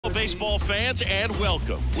Baseball fans, and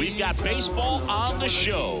welcome. We've got baseball on the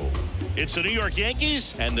show. It's the New York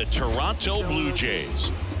Yankees and the Toronto Blue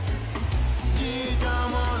Jays.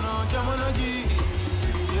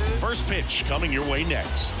 First pitch coming your way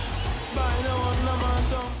next.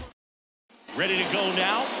 Ready to go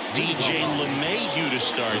now? DJ LeMahieu to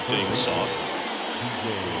start things off.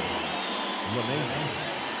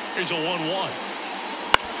 Here's a 1-1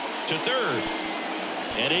 to third.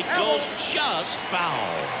 And it goes just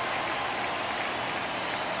foul.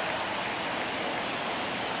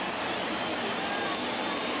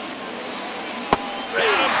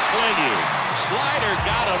 Got him swinging. Slider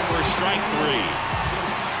got him for strike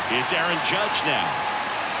 3. It's Aaron Judge now.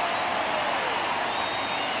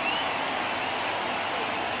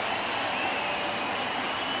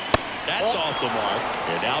 That's off the mark.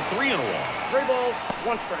 And now 3-1. 3 balls,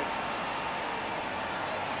 1 strike.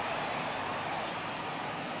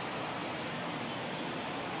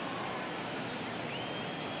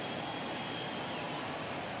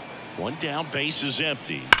 One down, base is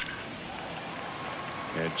empty.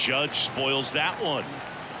 And Judge spoils that one.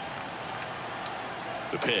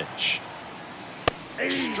 The pitch.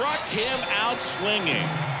 Struck him out swinging.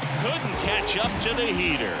 Couldn't catch up to the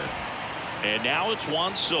heater. And now it's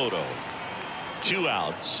Juan Soto. 2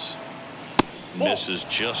 outs. Misses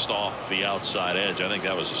just off the outside edge. I think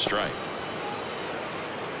that was a strike.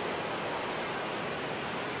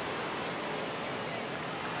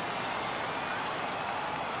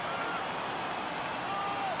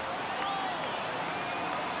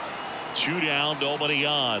 Two down, nobody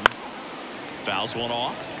on. Fouls one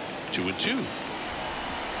off. 2-2.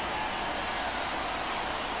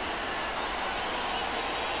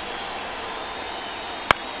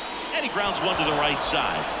 And he grounds one to the right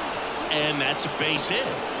side. And that's a base hit.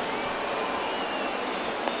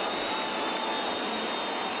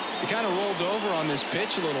 He kind of rolled over on this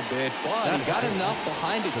pitch a little bit, but he got enough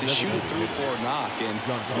behind it to shoot a 3-4 knock. And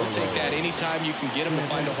we'll take that anytime you can get him to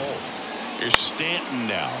find a hole. Here's Stanton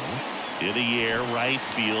now. In the air, right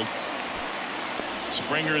field.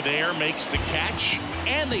 Springer there makes the catch,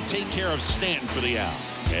 and they take care of Stanton for the out.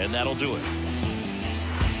 And that'll do it.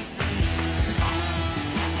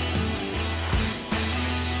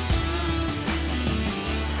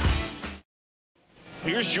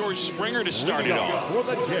 Here's George Springer to start it off. For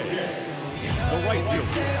the Jays, the right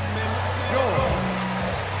fielder,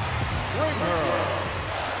 George Springer.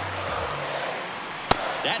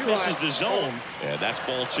 That misses the zone, and that's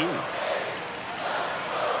ball 2.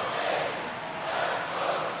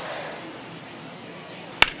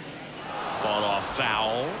 Fought off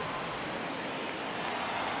foul.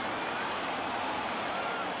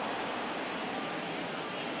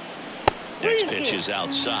 Next pitch is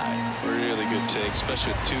outside. Really good take,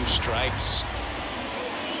 especially with 2 strikes.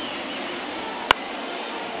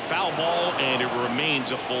 Foul ball, and it remains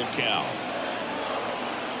a full count.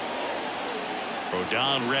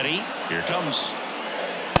 Rodon ready. Here comes.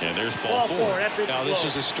 And there's ball 4. Now, this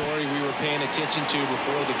is a story we were paying attention to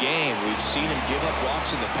before the game. We've seen him give up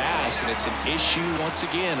walks in the past, and it's an issue once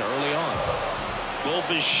again early on. Bo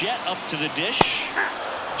Bichette up to the dish.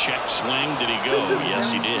 Check swing. Did he go? Yes,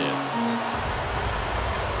 he did.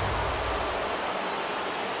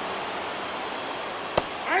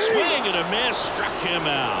 Swing and a miss. Struck him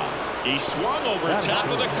out. He swung over top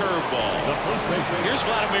of the curveball. Here's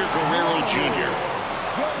Vladimir Guerrero Jr.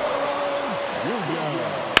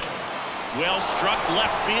 Well struck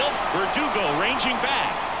left field. Verdugo ranging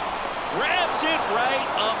back. Grabs it right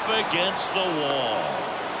up against the wall.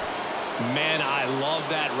 Man, I love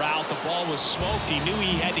that route. The ball was smoked. He knew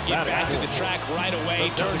he had to get back to the track right away.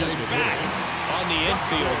 Turned his back on the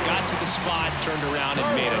infield. Got to the spot, turned around, and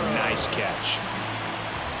made a nice catch.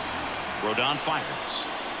 Rodon fires.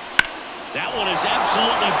 That one is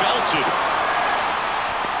absolutely belted.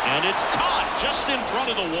 And it's caught just in front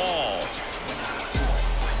of the wall.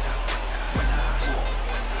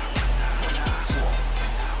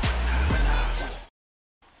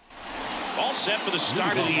 All set for the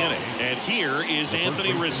start of the inning. And here is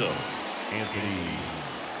Anthony Rizzo.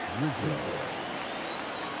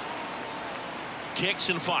 Kicks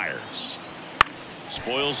and fires.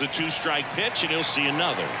 Spoils the 2-strike pitch, and he'll see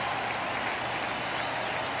another.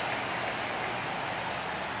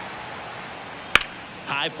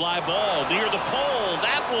 High fly ball near the pole.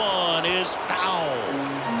 That one is foul.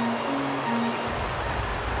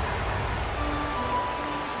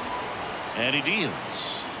 And he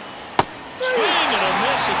deals. Swing and a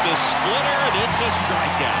miss at the splitter, and it's a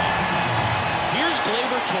strikeout. Here's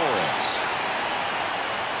Gleyber Torres.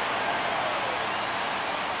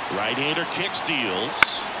 Right-hander kicks, deals.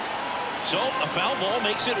 So a foul ball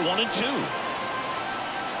makes it 1-2.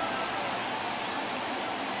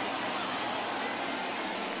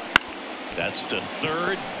 That's to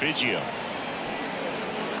third. Biggio.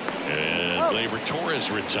 And Gleyber Torres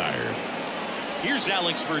retired. Here's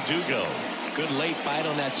Alex Verdugo. Good late bite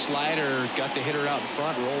on that slider. Got the hitter out in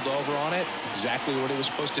front, rolled over on it. Exactly what he was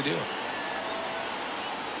supposed to do.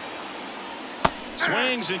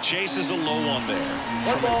 Swings and chases a low one there.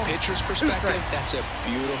 From a pitcher's perspective, that's a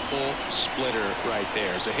beautiful splitter right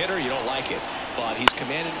there. As a hitter, you don't like it, but he's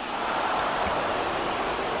commanded.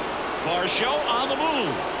 Varsho on the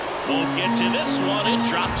move. Won't get to this one. It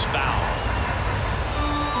drops foul.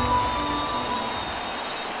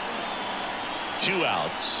 2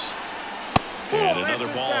 outs. And another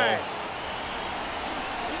ball.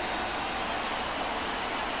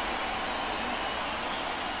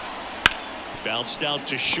 Bounced out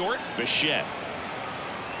to short. Bichette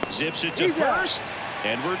zips it to first,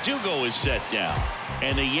 and Verdugo is set down.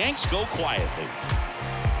 And the Yanks go quietly.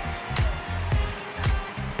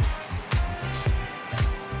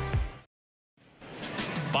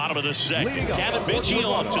 Bottom of the second. Kevin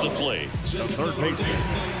Biggio up to the plate. Third baseman.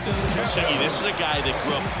 Seggy, this is a guy that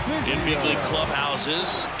grew up in big league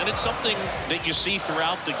clubhouses, and it's something that you see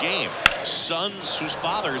throughout the game. Sons whose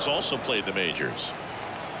fathers also played the majors.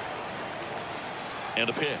 And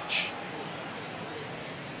a pitch.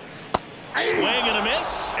 Swing and a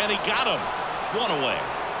miss, and he got him. 1 away.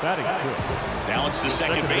 Batting fifth. Now it's the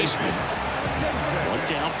second baseman. 1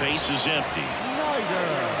 down, base is empty.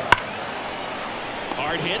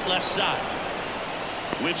 Hard hit left side.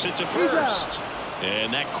 Whips it to first.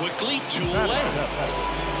 And that quickly 2 away.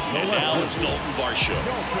 And now it's Dalton Varsho.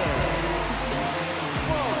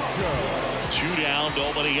 2 down,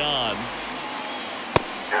 nobody on.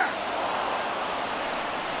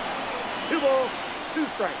 2 balls, 2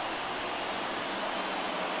 strikes.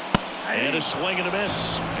 And a swing and a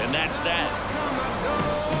miss. And that's that.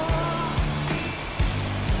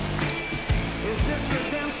 Is this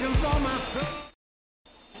redemption for my soul?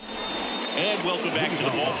 And welcome back to the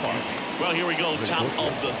ballpark. Well, here we go. Top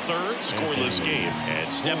of the third, scoreless game.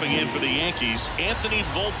 And stepping in for the Yankees, Anthony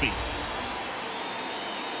Volpe.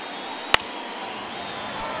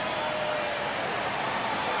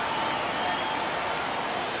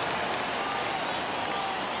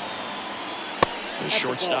 The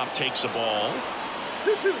shortstop takes the ball.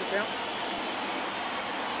 2-2 count.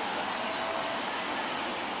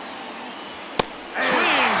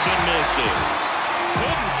 Swings and misses.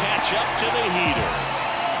 Couldn't catch up to the heater.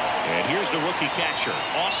 And here's the rookie catcher,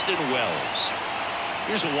 Austin Wells.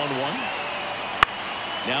 Here's a 1-1.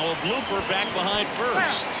 Now a blooper back behind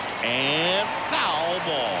first. And foul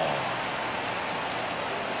ball.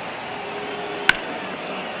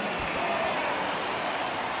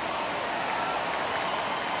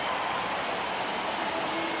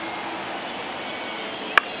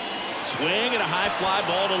 Swing and a high fly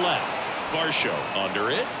ball to left. Varsho under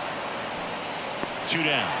it. 2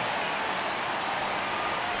 down.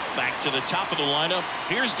 Back to the top of the lineup.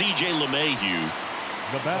 Here's DJ LeMahieu.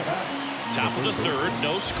 The batter. Top of the third,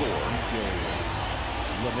 no score.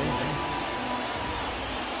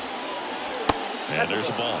 And there's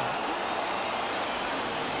a ball.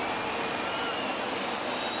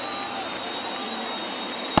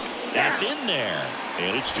 That's in there.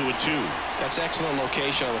 And it's 2-2. That's excellent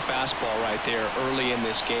location on the fastball right there early in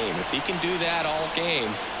this game. If he can do that all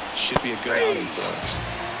game, should be a good outing for him.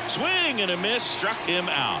 Swing and a miss, struck him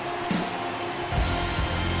out.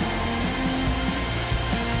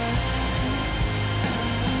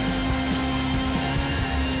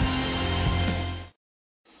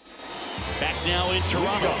 Back now in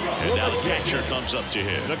Toronto. And now the catcher comes up to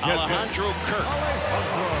him. Alejandro Kirk.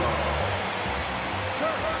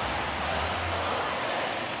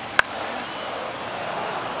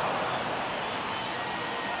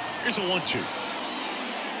 Here's a 1-2.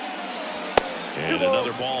 And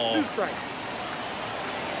another ball. 2 strikes.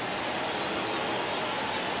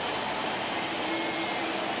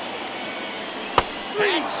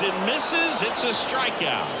 Hacks and misses. It's a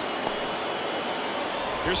strikeout.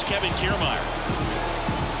 Here's Kevin Kiermaier.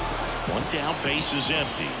 1 down, base is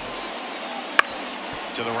empty.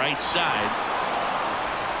 To the right side.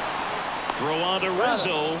 Throw on to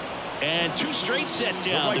Rizzo. And 2 straight set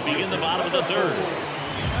down to begin the bottom of the third.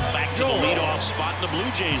 Back to the leadoff spot in the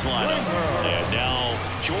Blue Jays lineup. And now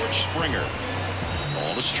George Springer.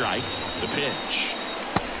 Ball to strike. The pitch.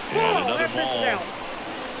 And another ball.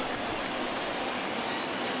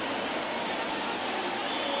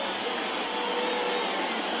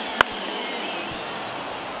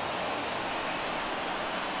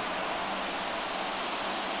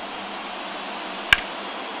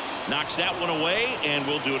 Knocks that one away, and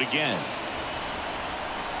we'll do it again.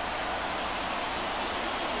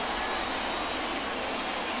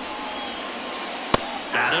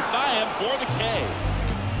 right by him for the K.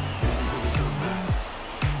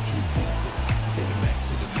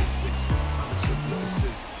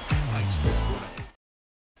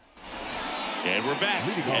 And we're back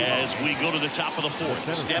as we go to the top of the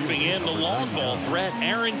fourth. Stepping in the long ball threat,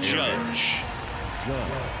 Aaron Judge.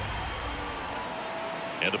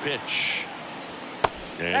 And the pitch.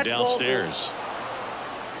 And downstairs.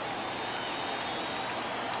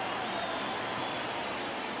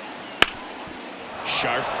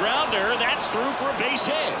 Sharp grounder. That's through for a base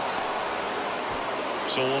hit.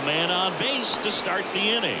 So a man on base to start the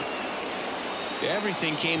inning.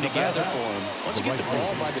 Everything came together for him. Once you get the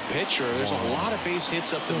ball by the pitcher, there's a lot of base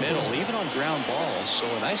hits up the middle, even on ground balls. So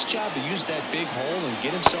a nice job to use that big hole and get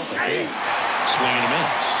himself a hit. Swing and a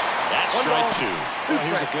miss. That's strike two. Well,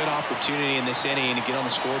 here's a good opportunity in this inning to get on the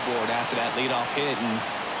scoreboard after that leadoff hit, and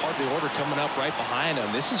hardly order coming up right behind them.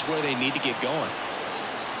 This is where they need to get going.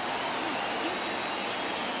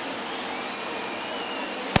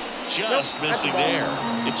 Just missing there.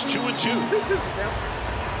 It's 2-2.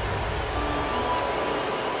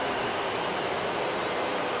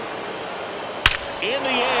 In the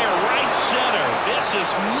air, right center. This is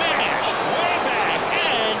mashed way back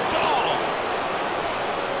and gone.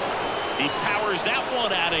 He powers that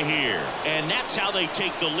one out of here. And that's how they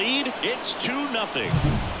take the lead. It's 2-0.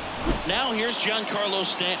 Now here's Giancarlo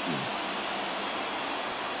Stanton.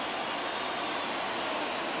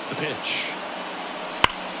 The pitch.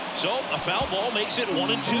 So a foul ball makes it 1-2.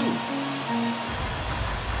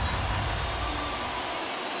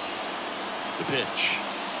 The pitch.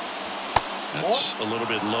 That's a little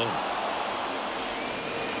bit low.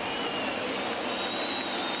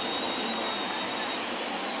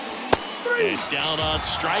 And down on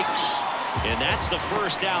strikes. And that's the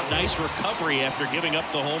first out. Nice recovery after giving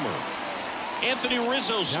up the homer. Anthony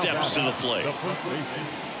Rizzo steps to the plate.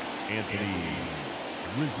 Anthony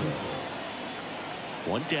Rizzo.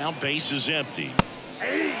 One down, base is empty.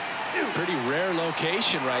 Pretty rare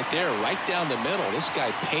location right there, right down the middle. This guy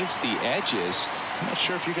paints the edges. I'm not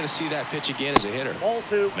sure if you're going to see that pitch again as a hitter. Ball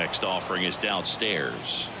two. Next offering is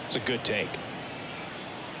downstairs. It's a good take.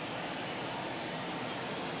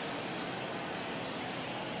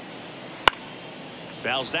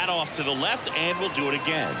 Fouls that off to the left, and we'll do it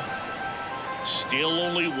again. Still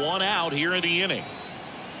only one out here in the inning.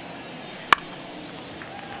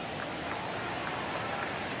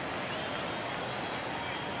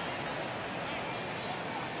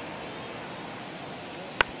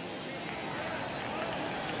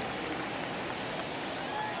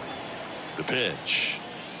 The pitch.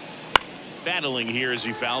 Battling here as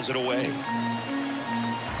he fouls it away.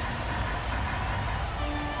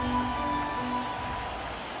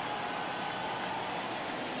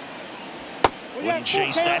 Wouldn't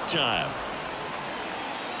chase that time.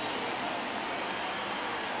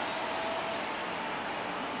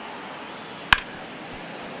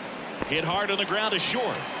 Hit hard on the ground is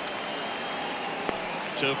short.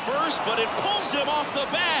 To first, but it pulls him off the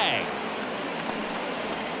bag.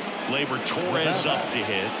 Gleyber Torres up to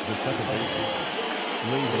hit.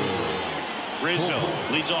 Rizzo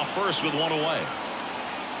leads off first with one away.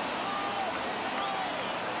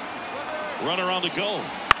 Runner on the go.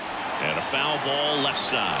 And a foul ball left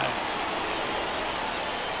side.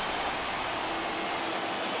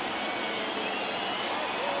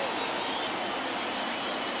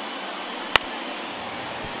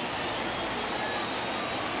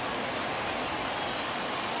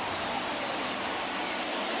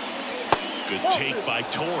 Good take by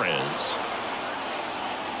Torres.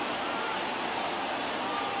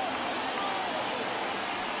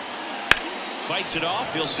 Fights it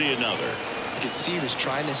off. He'll see another. You can see he was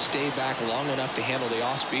trying to stay back long enough to handle the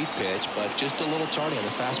off-speed pitch, but just a little tardy on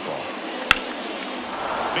the fastball.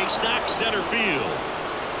 Big knock center field.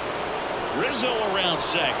 Rizzo around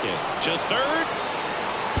second. To third.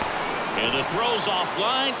 And the throw's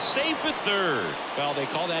offline, safe at third. Well, they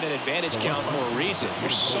call that an advantage count for a reason.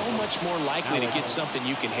 You're so much more likely to get something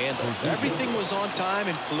you can handle. Everything was on time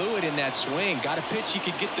and fluid in that swing. Got a pitch you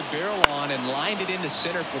could get the barrel on and lined it into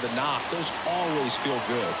center for the knock. Those always feel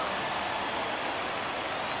good.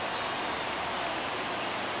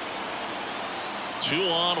 Two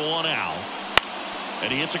on, one out.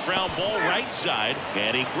 And he hits a ground ball right side,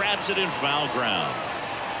 and he grabs it in foul ground.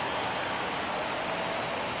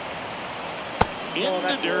 In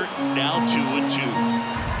the dirt, now 2-2.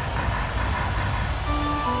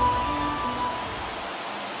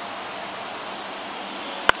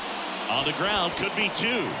 On the ground, could be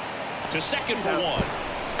two. To second for one.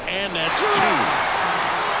 And that's two.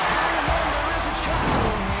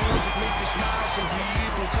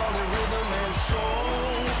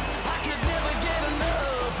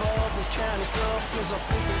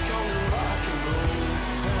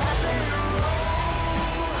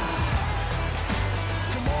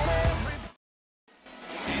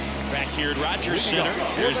 Back here at Rogers Center,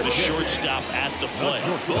 here's the shortstop at the plate,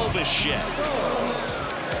 Bobichet.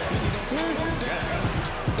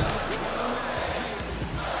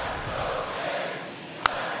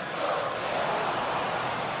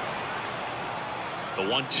 The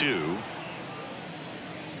 1-2.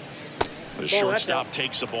 The shortstop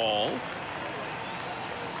takes the ball.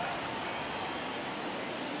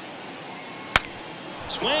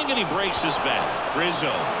 Swing, and he breaks his bat.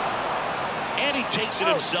 Rizzo. And he takes it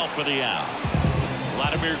himself for the out.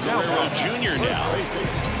 Vladimir Guerrero Jr. now.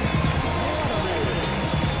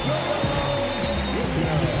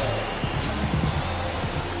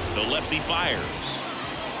 The lefty fires.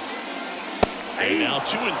 And now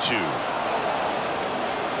 2-2.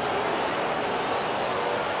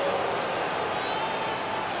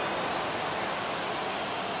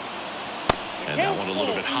 And that one a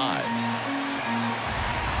little bit high.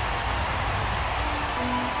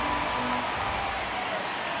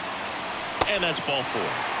 And that's ball 4.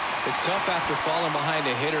 It's tough after falling behind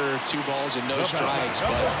a hitter, 2 balls and no strikes,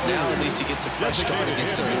 but now at least he gets a fresh start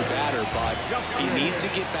against a new batter. But he needs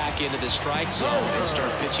to get back into the strike zone and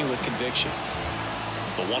start pitching with conviction.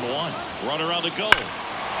 The 1-1. Runner on the go.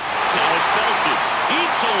 Now it's belted.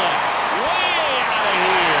 Deep to left. Way out of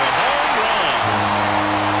here. Home run.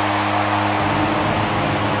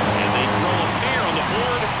 And they throw a pair on the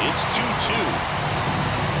board. It's 2-2.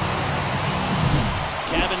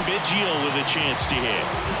 Kevin Biggio with a chance to hit.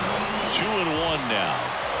 2-1 now.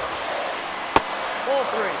 Ball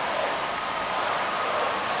 3.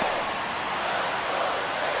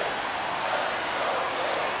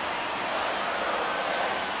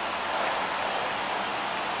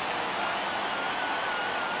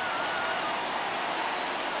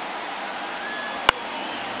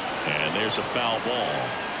 And there's a foul ball.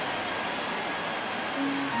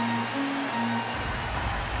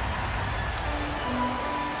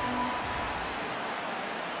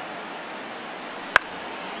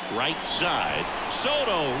 Right side.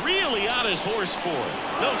 Soto really on his horse for it.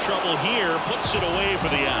 No trouble here. Puts it away for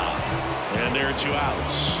the out. And there are 2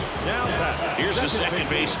 outs. Here's the second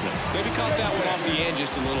baseman. Maybe caught that one off the end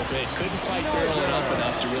just a little bit. Couldn't quite barrel it up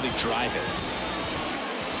enough to really drive it.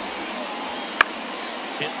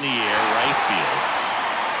 Hit in the air, right field.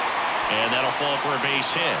 And that'll fall for a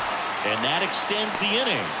base hit. And that extends the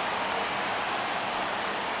inning.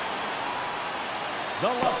 The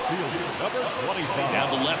left fielder, number 25. Now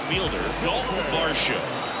the left fielder, Dalton Varsho.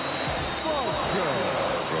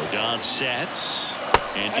 Rodon sets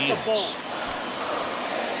and deals.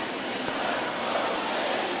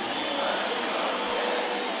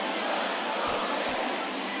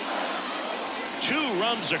 Two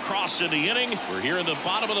runs across in the inning. We're here in the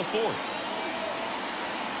bottom of the 4th.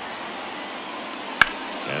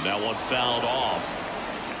 And that one fouled off.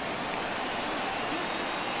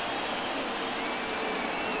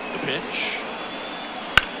 The pitch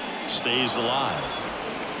stays alive.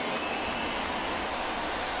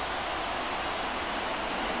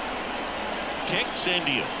 Kicks and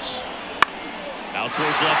deals. Out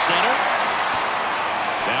towards left center.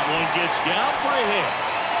 That one gets down for a hit.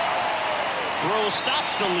 Throw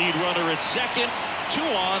stops the lead runner at second. 2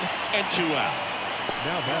 on and 2 out.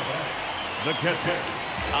 Now the catcher,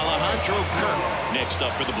 Alejandro Kirk next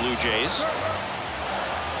up for the Blue Jays.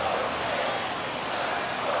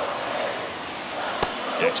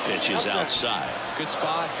 Next pitch is outside. Good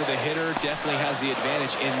spot for the hitter. Definitely has the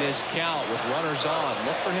advantage in this count with runners on.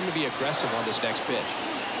 Look for him to be aggressive on this next pitch.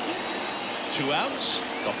 2 outs.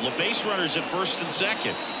 Couple of base runners at first and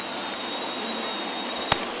second.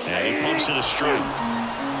 And he pumps it a strike.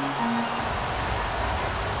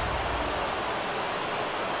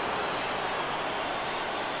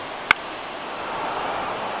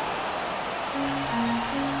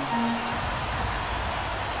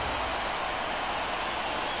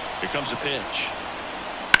 Here comes a pitch.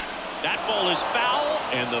 That ball is foul,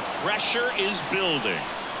 and the pressure is building.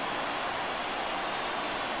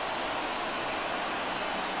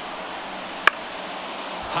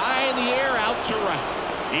 High in the air, out to right.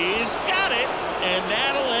 He's got it, and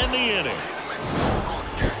that'll end the inning.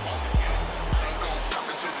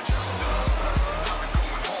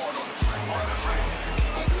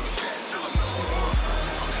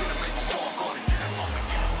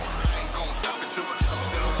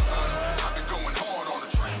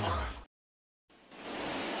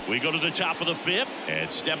 We go to the top of the 5th, and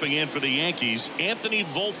stepping in for the Yankees, Anthony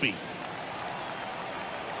Volpe.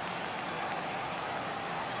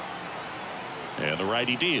 And the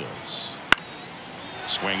righty deals.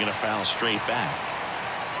 Swing and a foul straight back.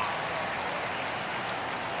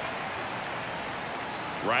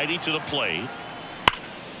 Righty to the plate.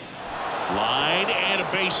 Line and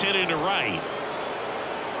a base hit into right.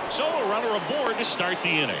 So a runner aboard to start the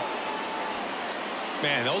inning.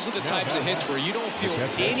 Man, those are the types of hits where you don't feel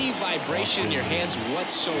any vibration in your hands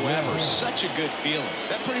whatsoever. Such a good feeling.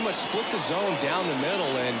 That pretty much split the zone down the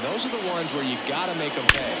middle, and those are the ones where you got to make them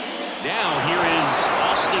pay. Now here is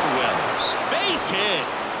Austin Wells. Base hit.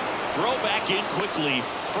 Throw back in quickly.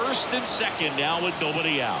 First and second now with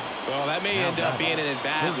nobody out. Well, that may end up being an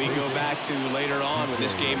at-bat we go back to later on when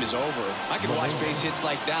this game is over. I could watch base hits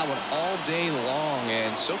like that one all day long,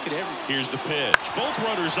 and so could every. Here's the pitch. Both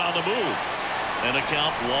runners on the move. And a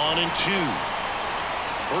count 1 and 2.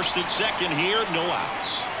 First and second here, no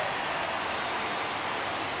outs.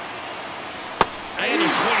 And a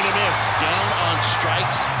swing and a miss. Down on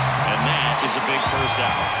strikes. And that is a big first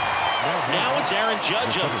out. Now it's Aaron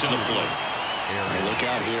Judge up to the plate. Hey, look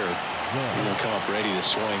out here. He's going to come up ready to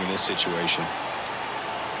swing in this situation.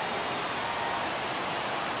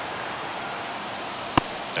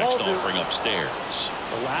 Next offering upstairs.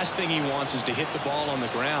 The last thing he wants is to hit the ball on the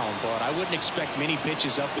ground, but I wouldn't expect many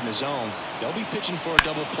pitches up in the zone. They'll be pitching for a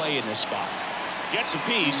double play in this spot. Gets a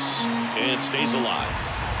piece and stays alive.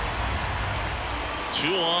 2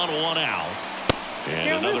 on, 1 out.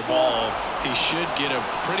 And another ball. He should get a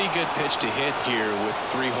pretty good pitch to hit here with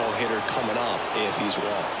 3-hole hitter coming up if he's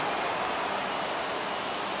walked.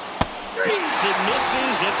 Hits and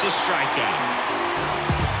misses. It's a strikeout.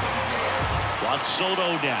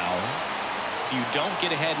 Soto down. If you don't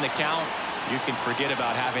get ahead in the count, you can forget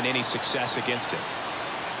about having any success against him.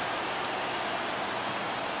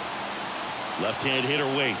 Left-hand hitter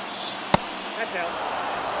waits. That's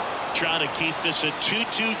out. Trying to keep this a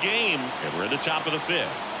 2-2 game, and we're at the top of the 5th.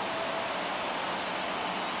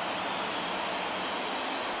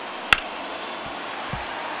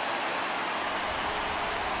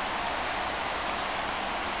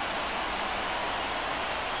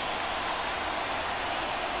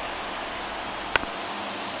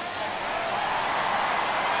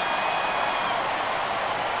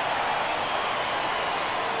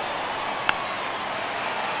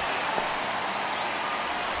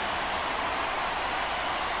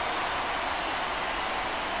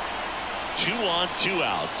 Two on, 2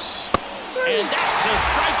 outs. And that's a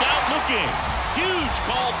strikeout looking. Huge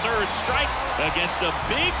call, third strike against a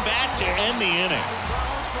big bat to end the inning.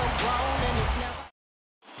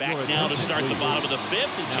 Back now to start the bottom of the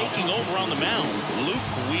 5th and taking over on the mound, Luke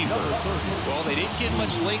Weaver. Well, they didn't get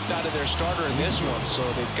much length out of their starter in this one, so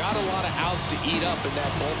they've got a lot of outs to eat up in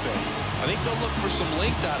that bullpen. I think they'll look for some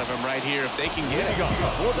length out of him right here if they can get it.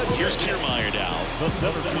 Here's Kiermaier now.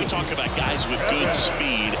 We talk about guys with good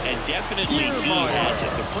speed, and definitely he has it.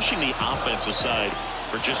 But pushing the offense aside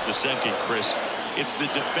for just a second, Chris, it's the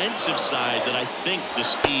defensive side that I think the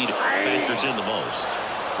speed factors in the most.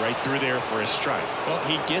 Right through there for a strike. Well,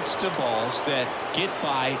 he gets to balls that get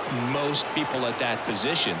by most people at that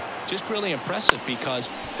position. Just really impressive because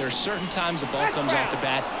there's certain times the ball comes off the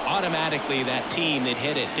bat, automatically that team that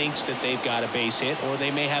hit it thinks that they've got a base hit or they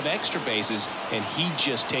may have extra bases, and he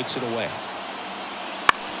just takes it away.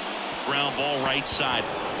 Ground ball right side.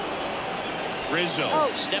 Rizzo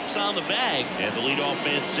steps on the bag, and the leadoff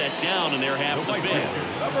man set down, and they're half the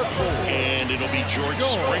 5th. And it'll be George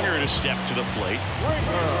Springer to step to the plate.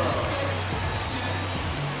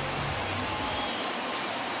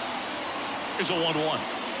 Here's a 1-1.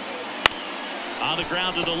 On the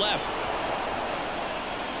ground to the left.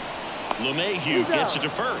 LeMahieu gets it to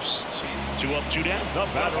first. 2 up, 2 down.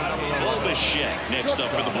 Bobichet next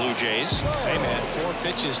up for the Blue Jays. Hey, man, 4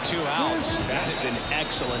 pitches, 2 outs. That is an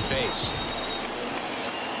excellent base.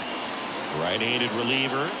 Right-handed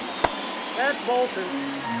reliever. That's Bolton.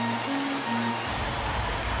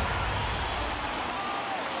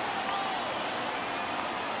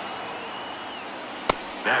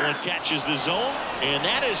 That one catches the zone, and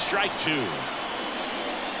that is strike 2.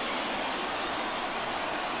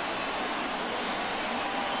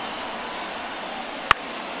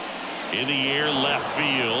 In the air, left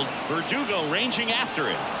field. Verdugo ranging after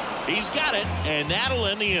it. He's got it, and that'll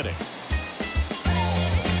end the inning.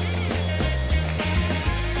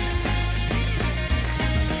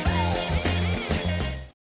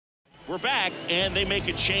 We're back, and they make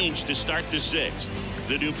a change to start the 6th.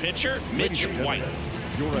 The new pitcher, Mitch White.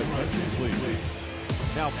 Your attention, please.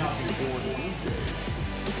 Now pitching for the Blue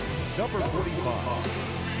Jays, number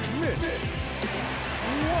 45, Mitch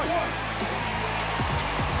White.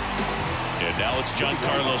 And now it's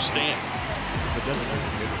Giancarlo Stanton. The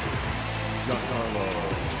designated hitter, Giancarlo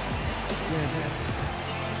Stanton.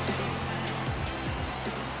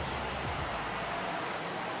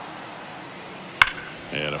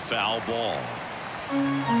 And a foul ball.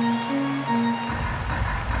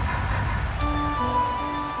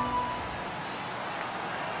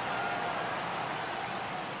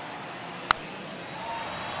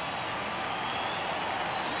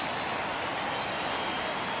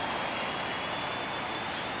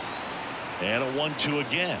 And a 1-2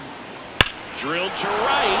 again. Drilled to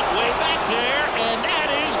right, way back there, and that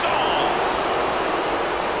is gone.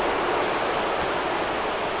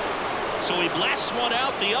 So he blasts one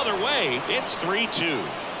out the other way. It's 3-2.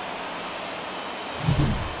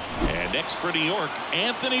 And next for New York,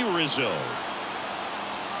 Anthony Rizzo.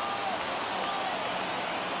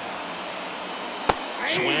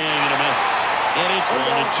 Swing and a miss. And it's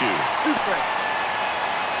 1-2.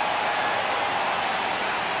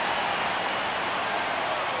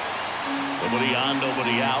 Nobody on,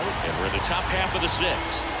 nobody out, and we're in the top half of the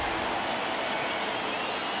sixth.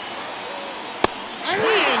 Swing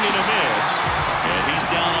and a miss, and he's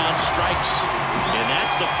down on strikes, and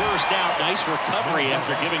that's the first out. Nice recovery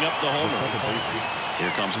after giving up the homer.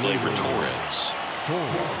 Here comes Gleyber Torres.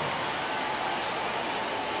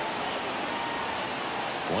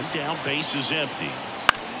 One down, base is empty.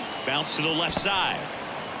 Bounce to the left side.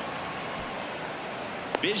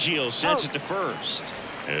 Biggio sends it to first.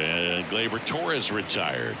 And Gleyber Torres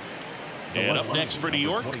retired. And up next for New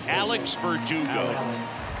York, Alex Verdugo.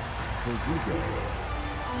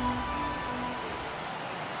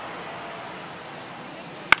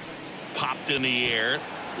 Popped in the air,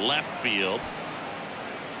 left field.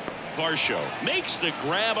 Varsho makes the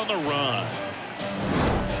grab on the run.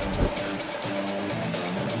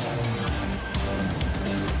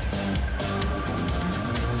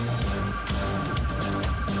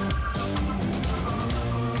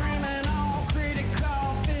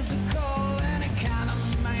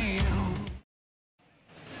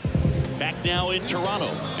 Now in Toronto,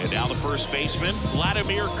 and now the first baseman,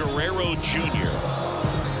 Vladimir Guerrero Jr.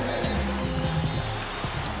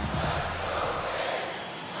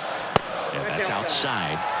 And that's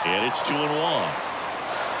outside, and it's 2-1.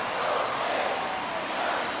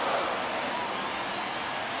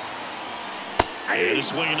 And a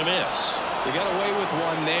swing and a miss. They got away with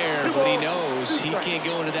one there, but he knows he can't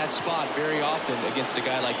go into that spot very often against a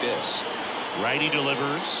guy like this. Righty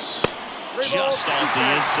delivers. Just off the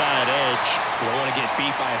inside edge. You don't want to get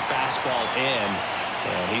beat by a fastball in,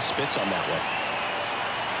 and he spits on that one.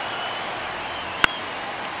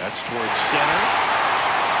 That's towards center.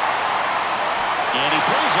 And he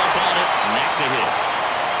pulls up on it, and that's a hit.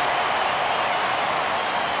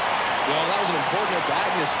 Well, that was an important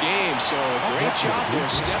at-bat in this game, so great job there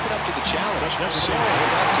stepping up to the challenge. So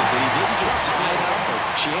impressive that he didn't get tied up or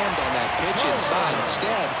jammed on that pitch inside.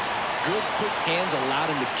 Instead, good quick hands allowed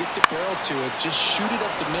him to get the barrel to it, just shoot it up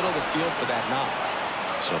the middle of the field for that knock.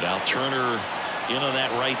 So now Turner in on that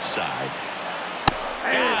right side.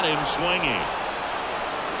 Got him swinging.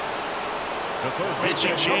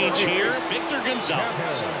 Pitching change here, Victor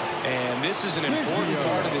Gonzalez. And this is an important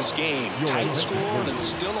part of this game. Tight score and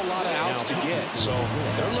still a lot of outs to get. So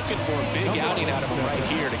they're looking for a big outing out of him right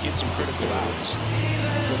here to get some critical outs.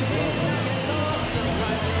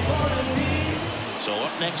 So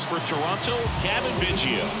up next for Toronto, Kevin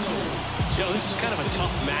Biggio. You know, this is kind of a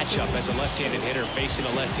tough matchup as a left-handed hitter facing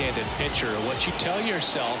a left-handed pitcher. What you tell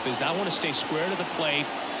yourself is I want to stay square to the plate,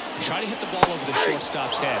 try to hit the ball over the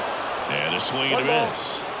shortstop's head. And a swing and a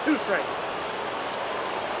miss. 2 strikes.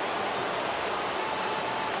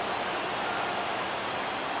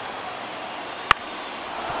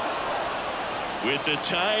 With the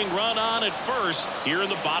tying run on at first here in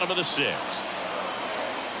the bottom of the sixth.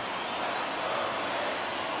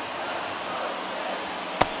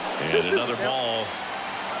 And another ball.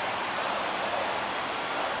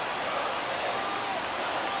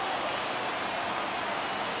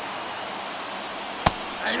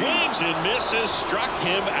 Swings and misses, struck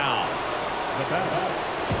him out.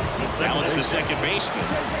 Now it's the second baseman.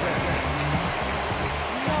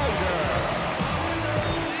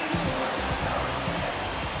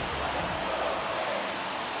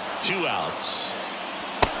 Two outs.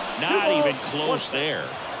 Not even close there.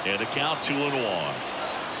 And the count 2-1.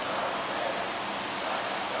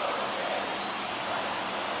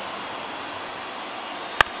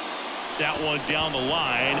 That one down the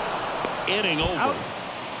line. Inning over.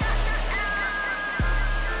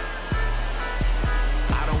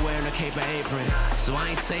 I don't wear no cape or apron, so I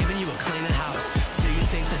ain't saving you or cleaning house. Do you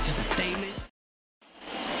think that's just a statement?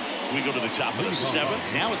 We go to the top of the seventh.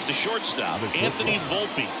 Now it's the shortstop, Anthony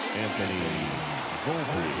Volpe.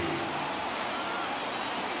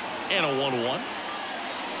 And a 1-1.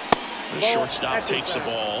 The shortstop takes the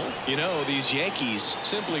ball. You know, these Yankees,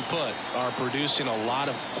 simply put, are producing a lot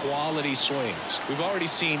of quality swings. We've already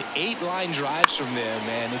seen 8 line drives from them,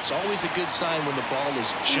 and it's always a good sign when the ball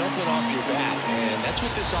is jumping off your bat, and that's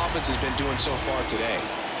what this offense has been doing so far today.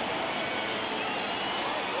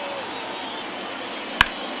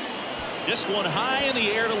 This one high in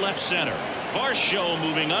the air to left center. Varsho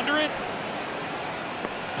moving under it.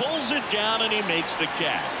 Pulls it down, and he makes the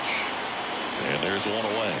catch. And there's one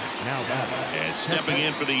away. Now back. And stepping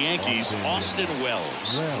in for the Yankees, Austin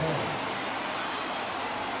Wells.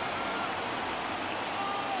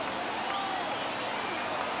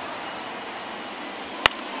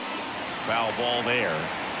 Foul ball there.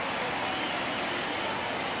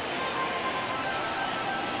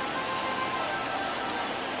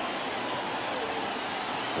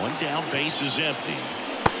 One down, base is empty.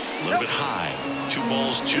 A little bit high. 2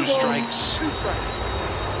 balls, 2 strikes.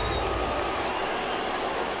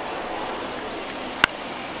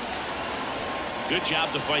 Good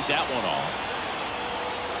job to fight that one off.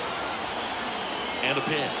 And a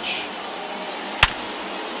pitch.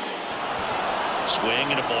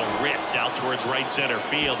 Swing and a ball ripped out towards right center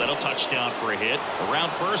field. That'll touch down for a hit.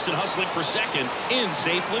 Around first and hustling for second. In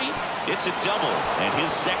safely. It's a double and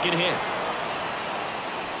his second hit.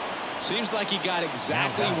 Seems like he got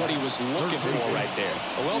exactly what he was looking for right there.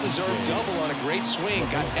 A well-deserved double on a great swing.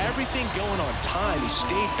 Got everything going on time. He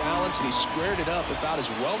stayed balanced and he squared it up about as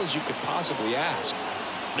well as you could possibly ask.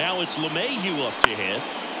 Now it's LeMahieu up to hit.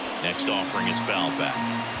 Next offering is foul back.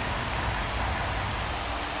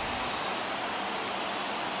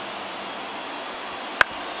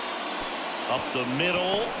 Up the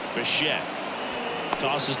middle. Bichette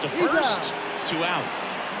tosses to first. 2 out.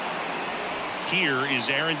 Here is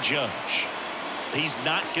Aaron Judge. He's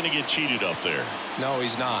not going to get cheated up there. No,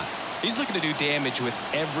 he's not. He's looking to do damage with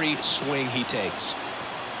every swing he takes.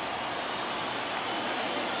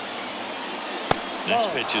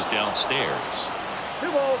 Next pitch is downstairs.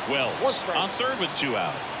 Wells on third with 2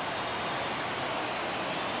 out.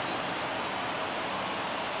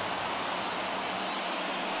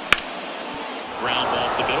 Ground ball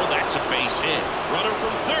up the middle. That's a base hit. Runner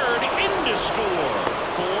from third in to score.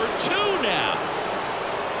 4-2 now.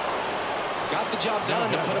 Got the job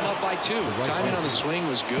done to put him up by 2. Timing on the swing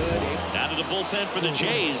was good. Now to the bullpen for the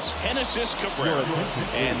Jays. Genesis Cabrera.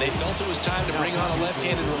 And they felt it was time to bring on a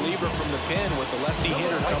left-handed reliever from the pen with the lefty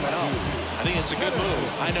hitter coming up. I think it's a good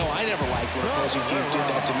move. I know I never liked when opposing team did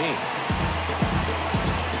that to me.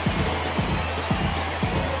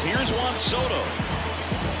 Here's Juan Soto.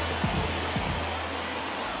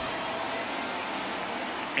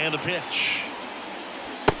 And the pitch.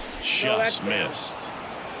 Just missed.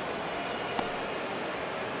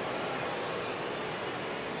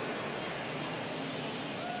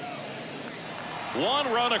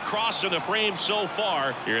 One run across in the frame so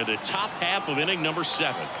far here in the top half of inning number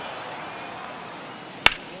 7.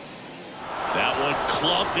 That one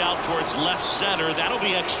clubbed out towards left center. That'll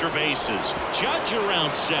be extra bases. Judge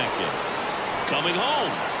around second. Coming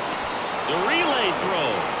home. The relay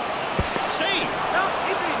throw. Safe.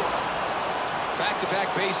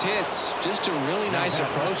 Back-to-back base hits. Just a really nice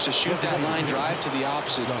approach to shoot that line drive to the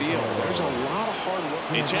opposite field. There's a lot of hard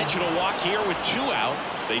work. Intentional walk here with 2 out.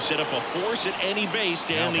 They set up a force at any base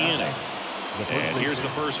to end the inning. And here's the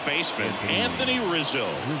first baseman, Anthony Rizzo.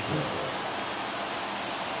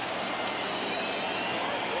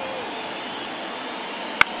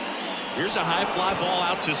 Here's a high fly ball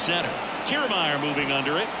out to center. Kiermaier moving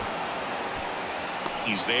under it.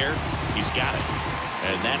 He's there. He's got it.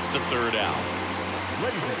 And that's the 3rd out.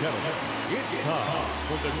 Ladies and gentlemen, it's time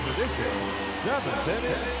for the tradition 7th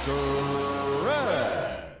inning.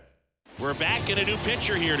 We're back in a new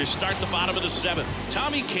pitcher here to start the bottom of the 7th.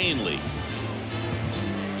 Tommy Kahnle.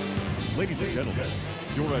 Ladies and gentlemen,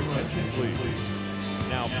 your attention please.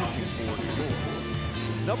 Now pitching for New York,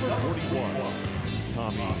 number 41,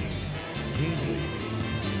 Tommy Kahnle.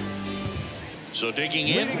 So digging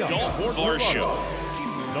in, Dalton Varsho.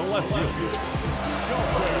 No less than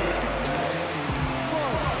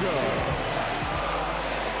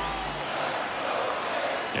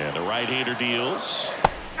and the right-hander deals.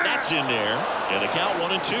 That's in there. And the count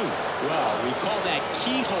 1-2. Well, we call that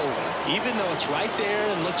keyhole. Even though it's right there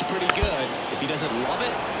and looks pretty good, if he doesn't love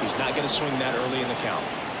it, he's not going to swing that early in the count.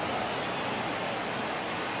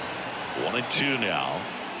 1-2 now.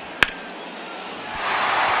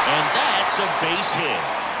 And that's a base hit.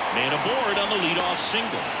 Man aboard on the leadoff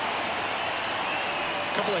single.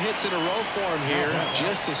 A couple of hits in a row for him here.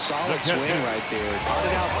 Just a solid swing right there. Caught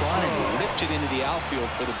it out front and ripped it into the outfield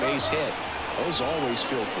for the base hit. Those always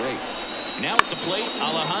feel great. Now at the plate,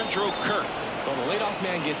 Alejandro Kirk. Well, the leadoff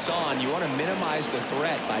man gets on. You want to minimize the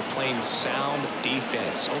threat by playing sound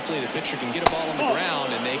defense. Hopefully the pitcher can get a ball on the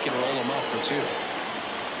ground and they can roll him up for 2.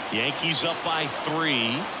 Yankees up by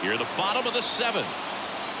 3. Here at the bottom of the 7th.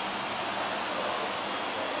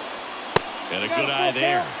 And a good eye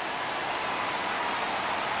there.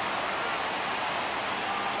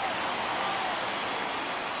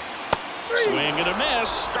 Swing and a miss.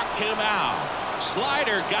 Struck him out.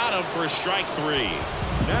 Slider got him for strike 3.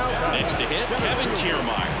 Next to hit, Kevin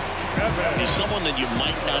Kiermaier. He's someone that you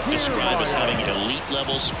might not describe as having elite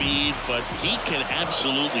level speed, but he can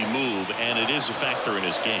absolutely move, and it is a factor in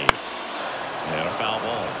his game. And a foul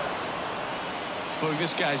ball. Look,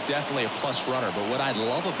 this guy's definitely a plus runner, but what I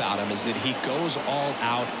love about him is that he goes all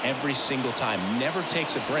out every single time, never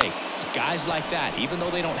takes a break. It's guys like that, even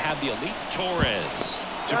though they don't have the elite. Torres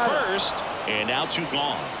to first, and now 2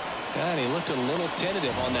 gone. And he looked a little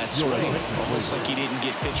tentative on that swing, almost like he didn't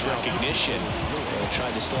get pitch recognition.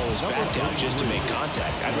 Tried to slow his bat down just to make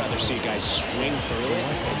contact. I'd rather see a guy swing through it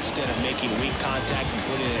instead of making weak contact and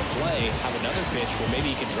put it in play. Have another pitch where maybe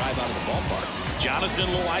he can drive out of the ballpark. Jonathan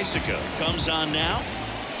Loaisiga comes on now,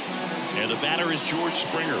 and the batter is George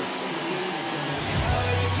Springer.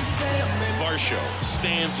 Varsho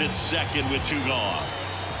stands at second with 2 gone.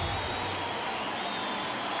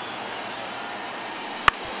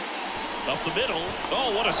 Up the middle.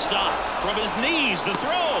 Oh, what a stop. From his knees, the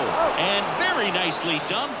throw. And very nicely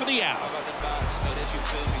done for the out.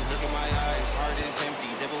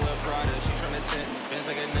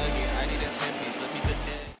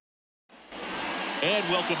 And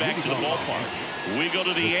welcome back to the ballpark. We go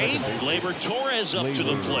to the 8th. Gleyber Torres up to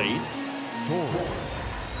the plate.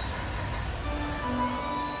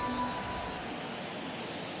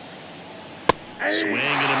 Swing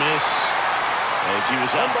and a miss. As he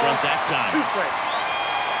was up front that time.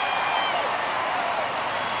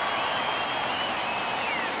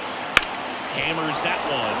 Hammers that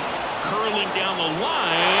one. Curling down the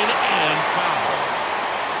line and foul.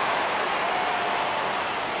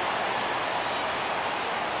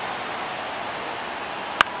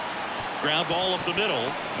 Ground ball up the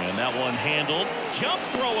middle. And that one handled. Jump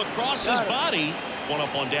throw across his body. 1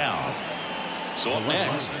 up, 1 down. So up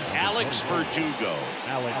next, Alex Verdugo.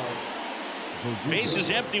 Base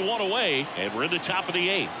is empty, 1 away, and we're in the top of the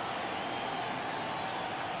 8th.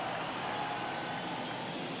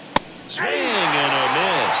 Swing and a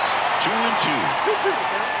miss. 2-2.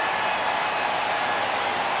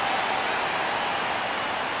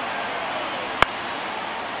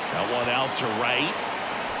 That one out to right.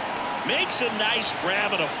 Makes a nice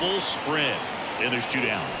grab and a full sprint. And there's 2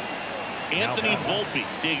 down. Anthony Volpe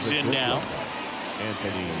digs in now.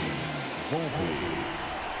 Anthony Volpe.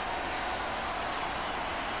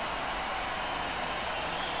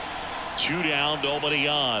 Two down, nobody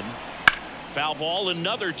on. Foul ball,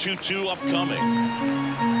 another 2-2 upcoming.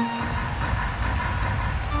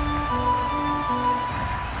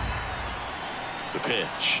 The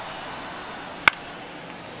pitch.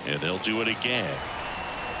 And they'll do it again.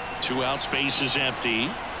 2 out, space is empty.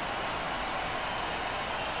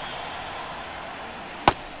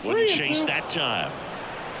 Wouldn't chase that time.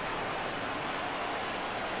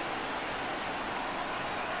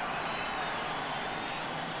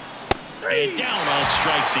 And down on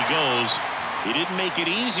strikes he goes. He didn't make it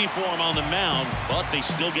easy for him on the mound, but they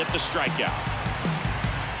still get the strikeout.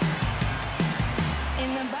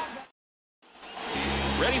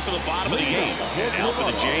 Ready for the bottom of the 8th. And now for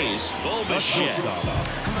the Jays, Bo Bichette.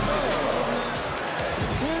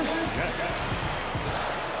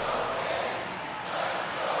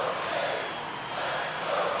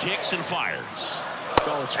 Kicks and fires.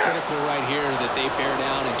 Well, it's critical right here that they bear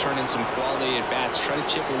down and turn in some quality at bats. Try to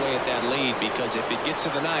chip away at that lead, because if it gets to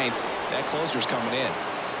the 9th, that closer's coming in.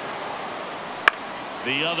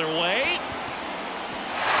 The other way.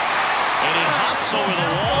 And he hops over the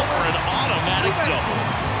wall for an automatic double.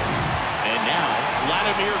 And now,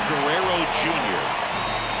 Vladimir Guerrero Jr.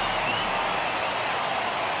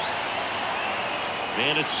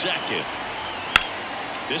 Man at second.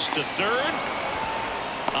 This to third.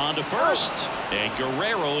 On to first, and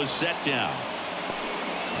Guerrero is set down.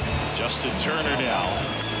 Justin Turner now.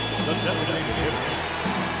 The designated hitter,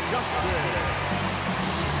 Justin Turner.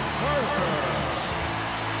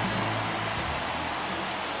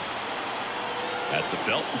 At the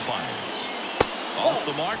belt and fires. Off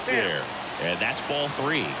the mark there. And that's ball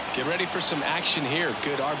 3. Get ready for some action here.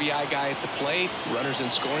 Good RBI guy at the plate. Runners in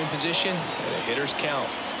scoring position. And a hitter's count.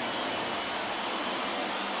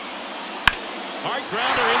 Hard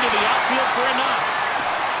grounder into the outfield for a knock.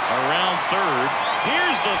 Around third.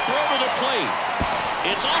 Here's the throw to the plate.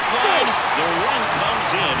 It's offline. The run comes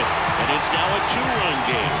in, and it's now a 2-run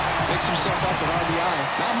game. Picks himself up an RBI.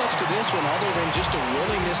 Not much to this one other than just a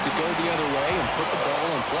willingness to go the other way and put the ball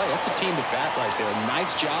in play. That's a team at bat right there.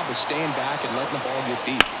 Nice job of staying back and letting the ball get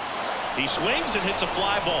deep. He swings and hits a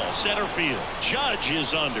fly ball center field. Judge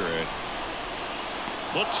is under it.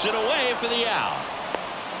 Puts it away for the out.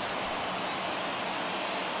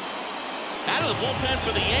 Out of the bullpen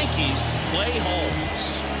for the Yankees, Clay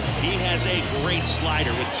Holmes. He has a great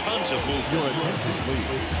slider with tons of movement. Your attention, please.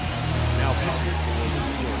 Now pitching for the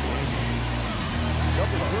New York Yankees,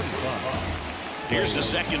 number 35. Here's the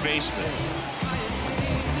second baseman.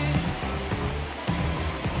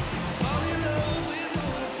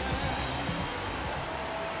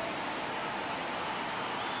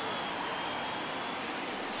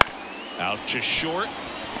 Out to short,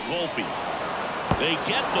 Volpe. They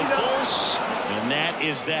get the force, and that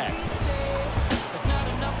is that.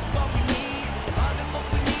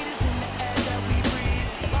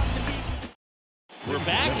 We're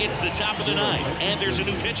back. It's the top of the ninth, and there's a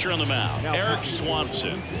new pitcher on the mound, Eric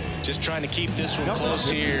Swanson. Just trying to keep this one close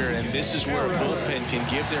here, and this is where a bullpen can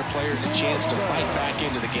give their players a chance to fight back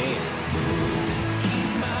into the game.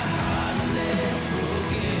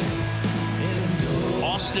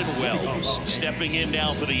 Austin Wells stepping in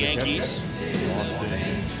now for the Yankees.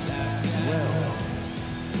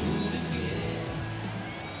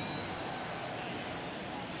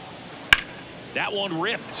 That one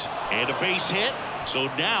ripped, and a base hit. So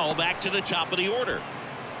now back to the top of the order.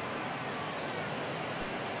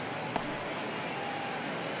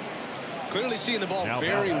 Clearly seeing the ball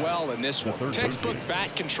very well in this one. Textbook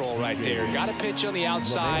bat control right there. Got a pitch on the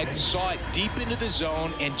outside, saw it deep into the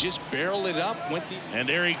zone, and just barreled it up. And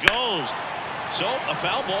there he goes. So a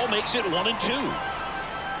foul ball makes it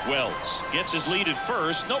 1-2. Wells gets his lead at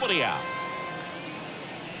first. Nobody out.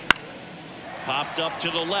 Popped up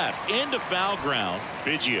to the left into foul ground.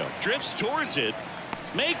 Biggio drifts towards it,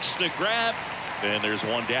 makes the grab, and there's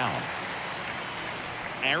one down.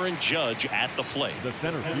 Aaron Judge at the plate. The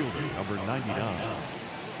center fielder, number 99,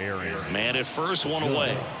 Aaron. Man at first, one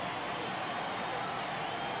away.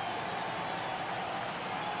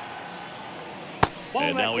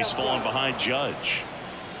 And now he's falling behind Judge.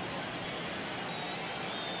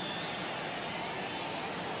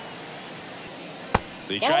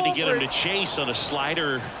 They tried to get him to chase on a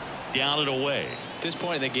slider down and away. At this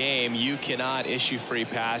point in the game, you cannot issue free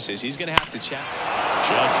passes. He's going to have to check.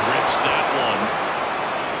 Judge rips that one.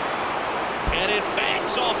 And it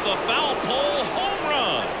bangs off the foul pole. Home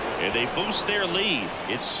run. And they boost their lead.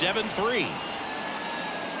 It's 7-3.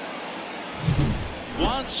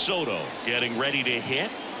 Juan Soto getting ready to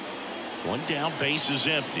hit. One down, base is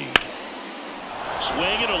empty.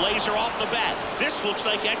 Swing and a laser off the bat. This looks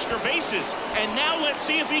like extra bases. And now let's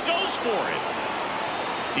see if he goes for it.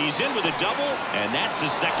 He's in with a double, and that's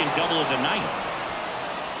his second double of the night.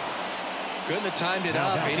 Couldn't have timed it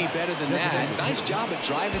up any better than that. Nice job of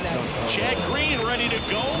driving that. Chad Green ready to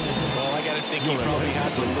go. Well, I got to think he probably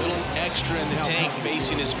has a little extra in the tank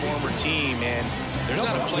facing his former team. And there's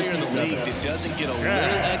not a player in the league that doesn't get a little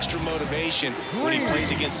extra motivation when he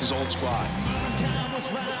plays against his old squad.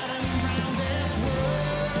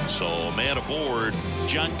 So, man aboard,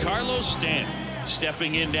 Giancarlo Stanton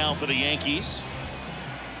stepping in now for the Yankees.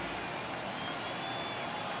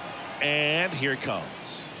 And here it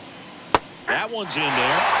comes. That one's in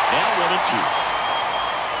there. Now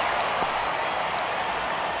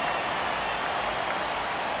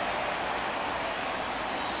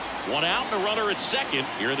 1-2. One out and a runner at second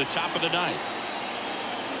here at the top of the ninth.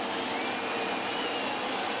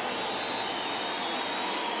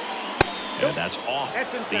 And that's off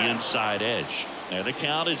the inside edge. And the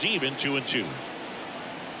count is even, 2-2.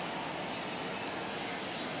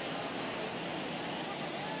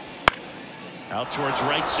 Out towards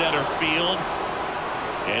right center field.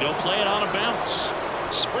 And he'll play it on a bounce.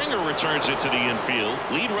 Springer returns it to the infield.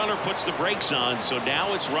 Lead runner puts the brakes on, so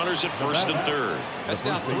now it's runners at first and third. That's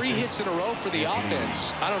now 3 hits in a row for the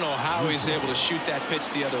offense. I don't know how he's able to shoot that pitch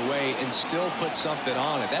the other way and still put something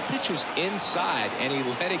on it. That pitch was inside, and he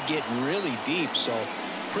let it get really deep, so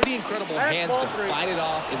pretty incredible hands to fight it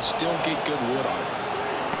off and still get good wood on it.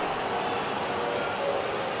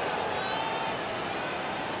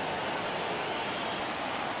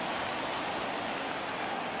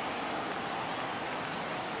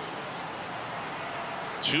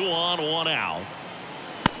 Two on, one out.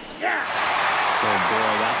 Yeah. Oh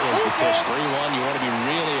boy, that was the pitch. 3-1. You want to be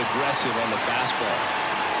really aggressive on the fastball.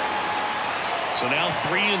 So now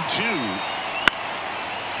 3-2.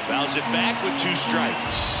 Fouls it back with 2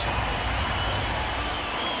 strikes.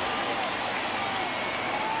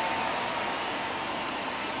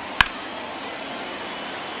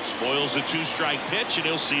 Boils a two-strike pitch, and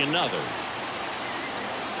he'll see another.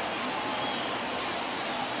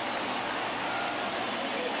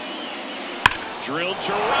 Drilled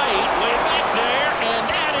to right, way back there, and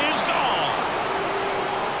that is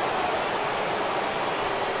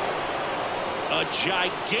gone. A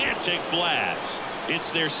gigantic blast.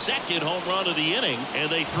 It's their second home run of the inning, and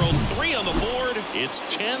they throw 3 on the board. It's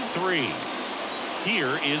 10-3.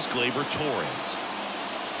 Here is Gleyber Torres.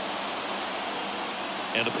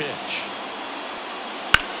 And a pitch.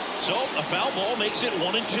 So a foul ball makes it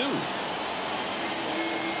 1-2.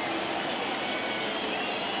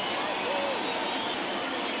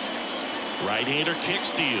 Right-hander kick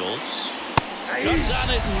steals. Comes on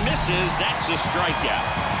it and misses. That's a strikeout.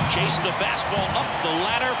 Chase the fastball up the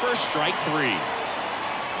ladder for strike 3.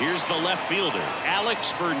 Here's the left fielder,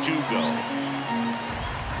 Alex Verdugo.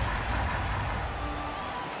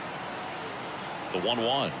 The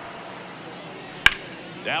 1-1.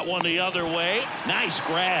 That one the other way. Nice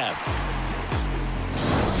grab.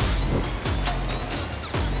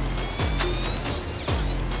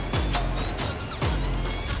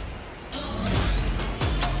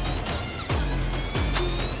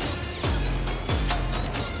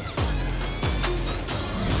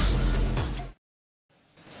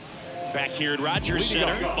 Back here at Rogers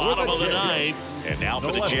Center, bottom of the 9th. And now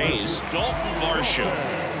for the Jays, Dalton Varsho.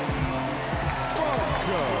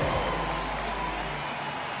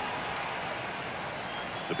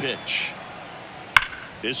 The pitch.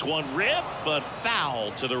 This one ripped, but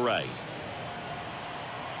foul to the right.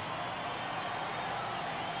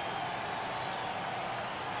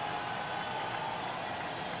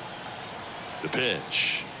 The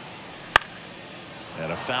pitch.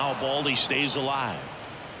 And a foul ball, he stays alive.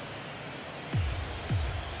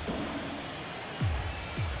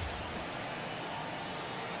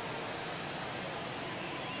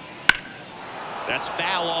 That's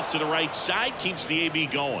foul off to the right side, keeps the AB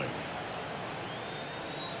going.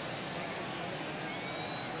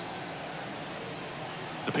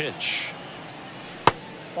 The pitch.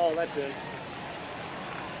 Ball, that's it.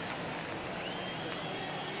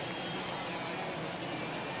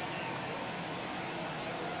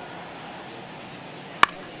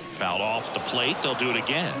 Fouled off the plate, they'll do it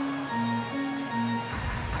again.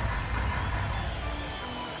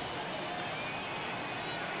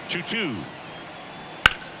 Two.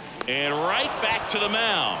 And right back to the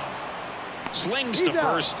mound. Slings to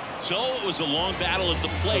first. So it was a long battle at the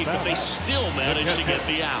plate, but they still managed to get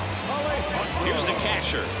the out. Here's the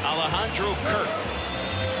catcher, Alejandro Kirk.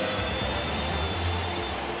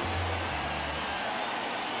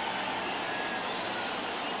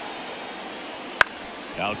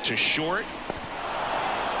 Out to short.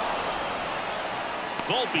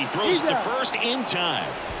 Volpe throws it to first in time.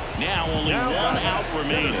 Now only 1 out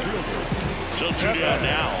remaining. So 2 down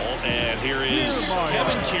now, and here is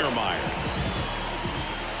Kevin Kiermaier.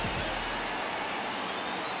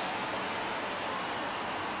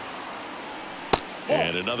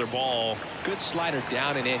 And another ball. Good slider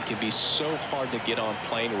down and in can be so hard to get on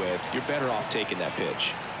plane with. You're better off taking that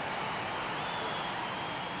pitch.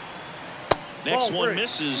 Next one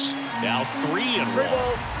misses. Now 3-1. 3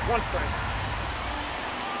 balls, 1 strike.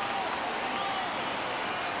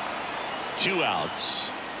 2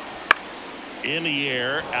 outs. In the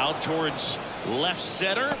air, out towards left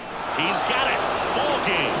center. He's got it. Ball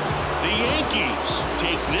game. The Yankees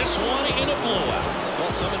take this one in a blowout.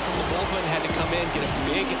 Well, someone from the bullpen had to come in, get a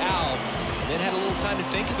big out, and then had a little time to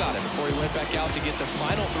think about it before he went back out to get the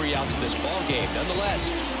final 3 outs of this ball game.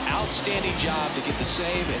 Nonetheless, outstanding job to get the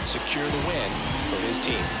save and secure the win for his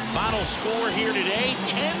team. Final score here today,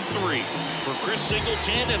 10-3. For Chris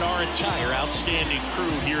Singleton and our entire outstanding crew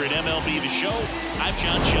here at MLB The Show, I'm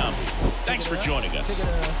John Shelby. Thanks for joining us.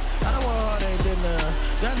 I don't want hard, ain't been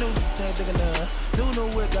got new, ain't thinking new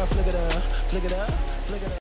whip, got flick it up.